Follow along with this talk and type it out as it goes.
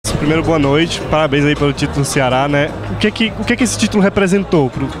Primeiro, boa noite, parabéns aí pelo título do Ceará, né? O que esse título representou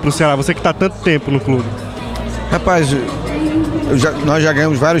pro Ceará, você que está há tanto tempo no clube? Rapaz, nós já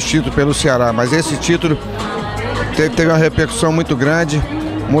ganhamos vários títulos pelo Ceará, mas esse título teve uma repercussão muito grande,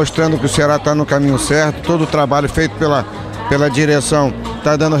 mostrando que o Ceará está no caminho certo, todo o trabalho feito pela direção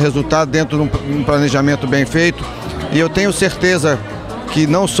está dando resultado dentro de um planejamento bem feito, e eu tenho certeza que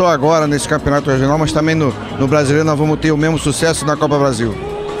não só agora nesse campeonato regional, mas também no brasileiro nós vamos ter o mesmo sucesso na Copa Brasil.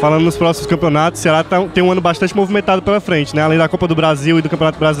 Falando nos próximos campeonatos, o Ceará tem um ano bastante movimentado pela frente, né? Além da Copa do Brasil e do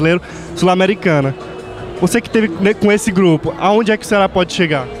Campeonato Brasileiro, Sul-Americana. Você que teve com esse grupo, aonde é que o Ceará pode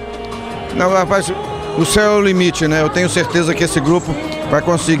chegar? Não, rapaz, o céu é o limite, né? Eu tenho certeza que esse grupo vai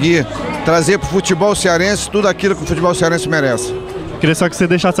conseguir trazer para o futebol cearense tudo aquilo que o futebol cearense merece. Queria só que você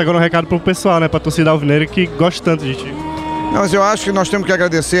deixasse agora um recado para o pessoal, né? Para a torcida alvinegra que gosta tanto de ti. Não, mas eu acho que nós temos que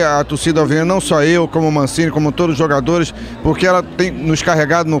agradecer à torcida alvinegra, não só eu, como o Mancini, como todos os jogadores, porque ela tem nos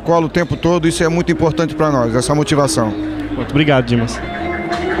carregado no colo o tempo todo, isso é muito importante para nós, essa motivação. Muito obrigado, Dimas.